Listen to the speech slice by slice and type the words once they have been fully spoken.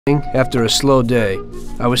After a slow day,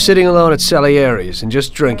 I was sitting alone at Salieri's and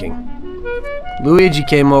just drinking. Luigi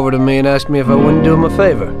came over to me and asked me if I wouldn't do him a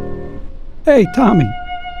favor. Hey, Tommy.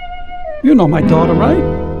 You know my daughter, right?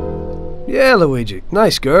 Yeah, Luigi.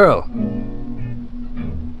 Nice girl.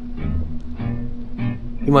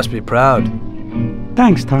 You must be proud.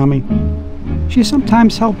 Thanks, Tommy. She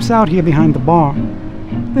sometimes helps out here behind the bar.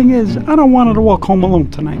 Thing is, I don't want her to walk home alone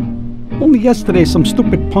tonight. Only yesterday some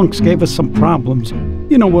stupid punks gave us some problems.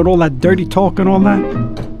 You know, with all that dirty talk and all that.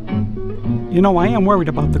 You know, I am worried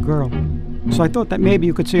about the girl. So I thought that maybe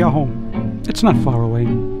you could see her home. It's not far away.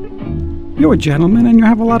 You're a gentleman and you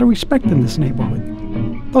have a lot of respect in this neighborhood.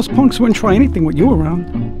 Those punks wouldn't try anything with you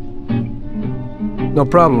around. No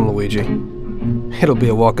problem, Luigi. It'll be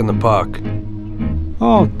a walk in the park.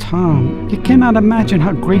 Oh, Tom, you cannot imagine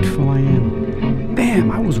how grateful I am.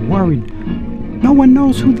 Damn, I was worried. No one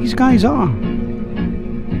knows who these guys are.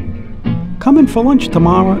 Come in for lunch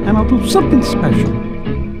tomorrow and I'll do something special.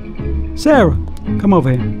 Sarah, come over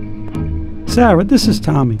here. Sarah, this is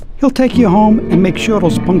Tommy. He'll take you home and make sure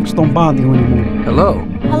those punks don't bother you anymore. Hello.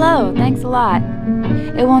 Hello, thanks a lot.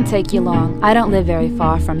 It won't take you long. I don't live very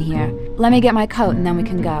far from here. Let me get my coat and then we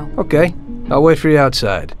can go. Okay, I'll wait for you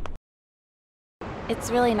outside. It's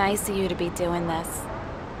really nice of you to be doing this.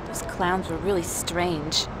 Those clowns were really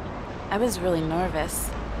strange. I was really nervous.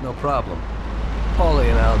 No problem. Paulie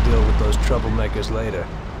and I'll deal with those troublemakers later.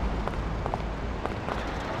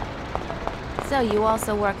 So you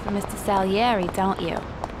also work for Mr. Salieri, don't you?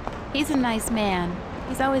 He's a nice man.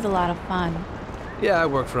 He's always a lot of fun. Yeah, I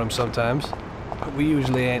work for him sometimes. But we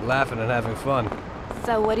usually ain't laughing and having fun.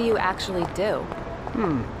 So what do you actually do?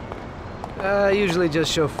 I usually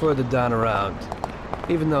just chauffeur the Don around.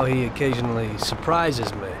 Even though he occasionally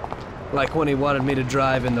surprises me. Like when he wanted me to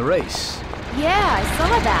drive in the race. Yeah, I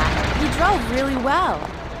saw that. You drove really well.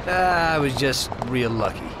 I was just real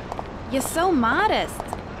lucky. You're so modest.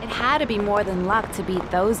 It had to be more than luck to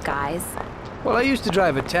beat those guys. Well, I used to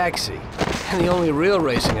drive a taxi. And the only real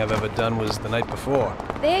racing I've ever done was the night before.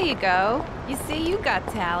 There you go. You see, you got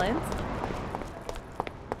talent.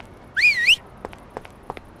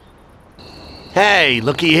 Hey,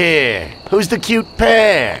 looky here. Who's the cute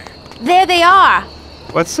pair? There they are.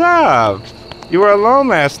 What's up? You were alone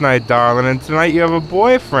last night, darling, and tonight you have a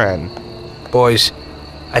boyfriend. Boys,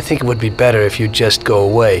 I think it would be better if you just go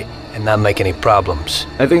away and not make any problems.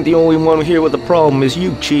 I think the only one here with a problem is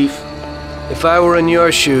you, Chief. If I were in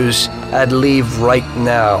your shoes, I'd leave right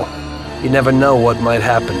now. You never know what might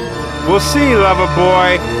happen. We'll see, lover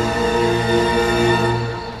boy.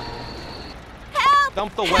 Help!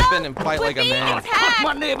 Dump the weapon and fight like a man. Put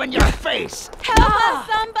my name in your face! Help us,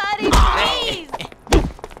 somebody, please!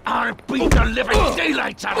 I'll beat the living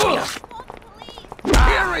daylights out of you!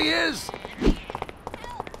 Here he is!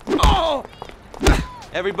 Oh!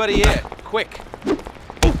 Everybody here, quick.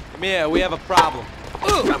 Come here, we have a problem.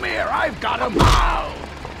 Come here, I've got him! Ow!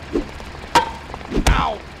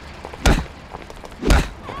 Ow!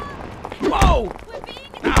 Whoa!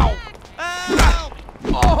 Ow! Help!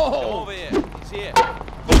 Come Oh! over here. He's here.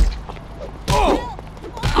 Oh!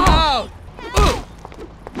 Ow!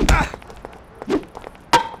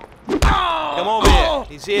 Come over here.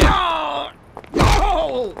 He's here. Oh!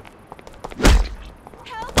 Oh!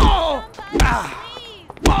 Oh! Ah!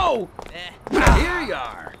 Whoa! Here you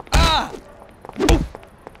are. Ah!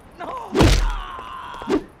 No!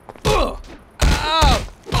 Oh!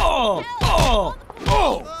 Oh! Oh!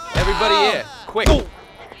 Oh! Everybody here, quick. Oh!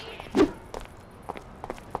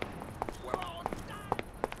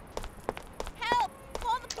 Help!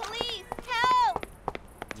 Call the police! Help!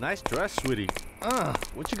 Nice dress, sweetie.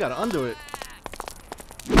 What you got under it?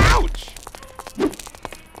 Ouch!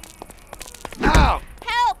 Ow!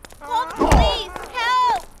 Help! Call the police!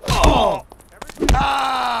 Help! Oh!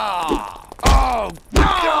 Ah! Oh,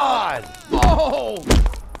 God! Oh!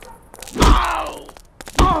 Ow!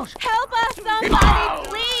 Oh! Help us, somebody,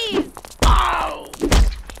 please! Ow!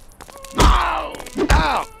 Ow!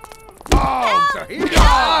 Ow! Oh,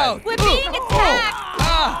 God! We're being attacked!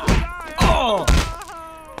 Oh!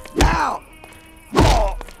 Ow!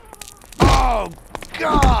 Oh! Oh,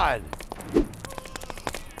 God!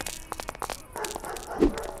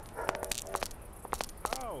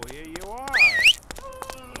 Oh, here you are.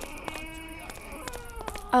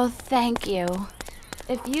 Oh, thank you.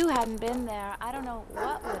 If you hadn't been there, I don't know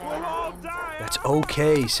what would have happened. That's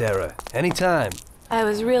okay, Sarah. Anytime. I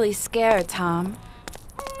was really scared, Tom.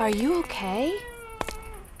 Are you okay?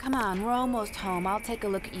 Come on, we're almost home. I'll take a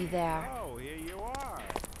look at you there. Oh, here you are.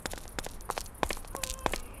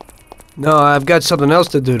 No, I've got something else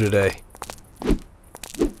to do today. Hey,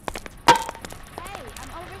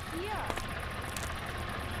 I'm over here.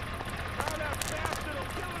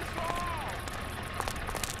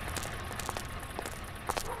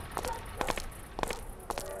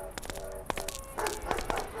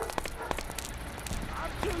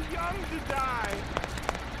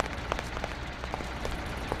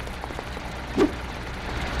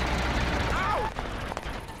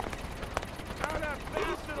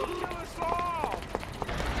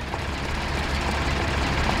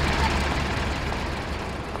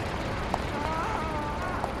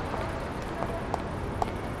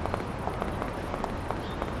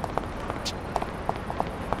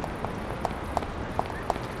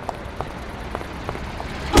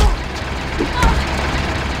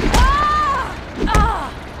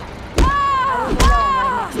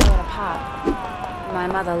 My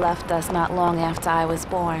mother left us not long after I was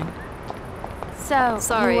born. So,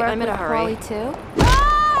 Sorry, you work I'm in a with hurry. Paulie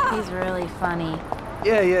too? He's really funny.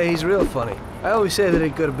 Yeah, he's real funny. I always say that he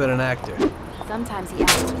could have been an actor. Sometimes he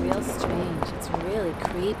acts real strange. It's really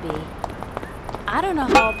creepy. I don't know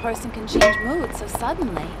how a person can change moods so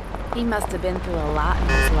suddenly. He must have been through a lot in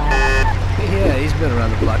his life. Yeah, he's been around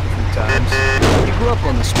the block a few times. He grew up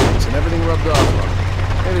on the streets and everything rubbed off on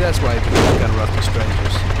him. Maybe that's why he became kind of rough to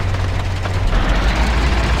strangers.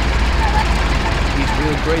 He's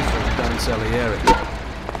real grateful to Don Salieri.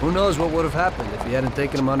 Who knows what would have happened if he hadn't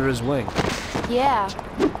taken him under his wing. Yeah,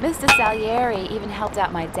 Mr. Salieri even helped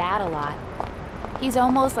out my dad a lot. He's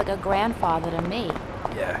almost like a grandfather to me.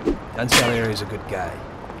 Yeah, Don Salieri's a good guy.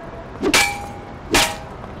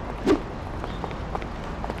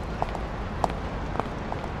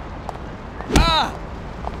 Ah!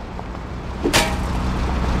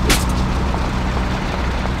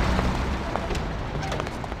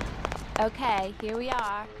 Okay, here we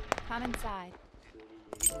are. Come inside.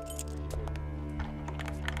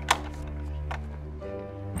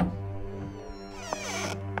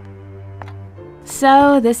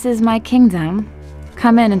 So, this is my kingdom.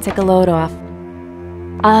 Come in and take a load off.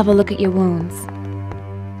 I'll have a look at your wounds.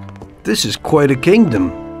 This is quite a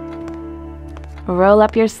kingdom. Roll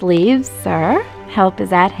up your sleeves, sir. Help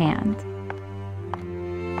is at hand.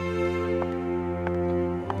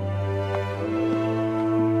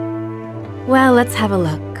 Well, let's have a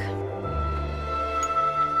look.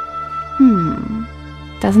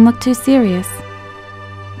 Doesn't look too serious.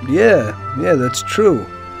 Yeah, that's true.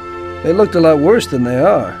 They looked a lot worse than they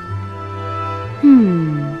are.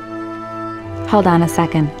 Hold on a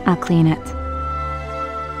second. I'll clean it.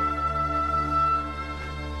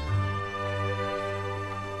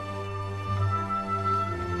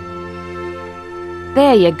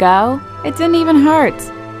 There you go. It didn't even hurt.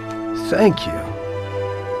 Thank you.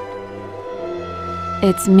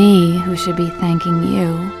 It's me who should be thanking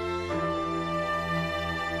you.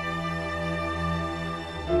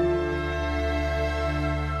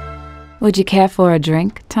 Would you care for a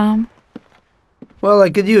drink, Tom? Well, I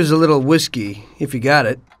could use a little whiskey, if you got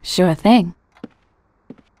it. Sure thing.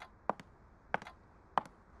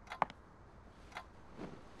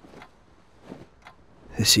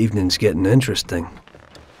 This evening's getting interesting.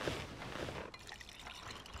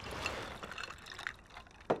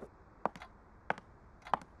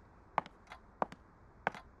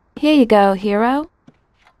 Here you go, hero.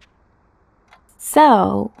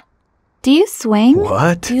 So, do you swing?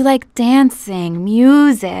 What? Do you like dancing,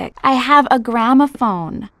 music? I have a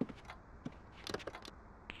gramophone.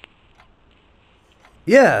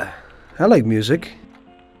 Yeah, I like music.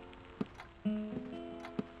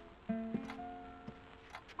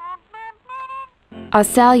 Are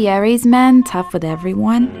Salieri's men tough with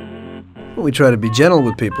everyone? We try to be gentle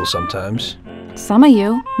with people sometimes, Some of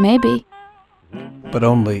you, maybe. but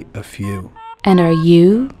only a few. And are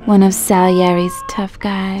you one of Salieri's tough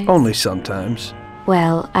guys? Only sometimes.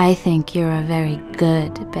 Well, I think you're a very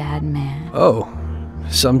good bad man. Oh,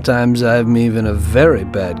 sometimes I'm even a very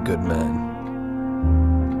bad good man.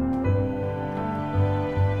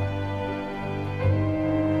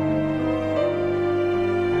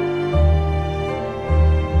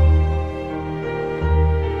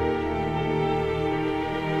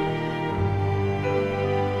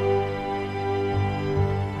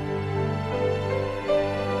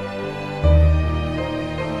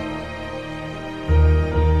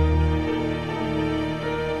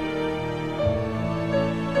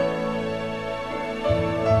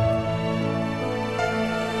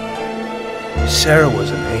 Sarah was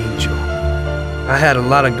an angel. I had a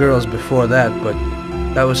lot of girls before that, but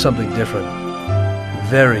that was something different.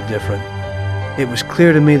 Very different. It was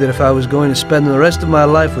clear to me that if I was going to spend the rest of my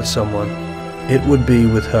life with someone, it would be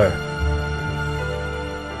with her.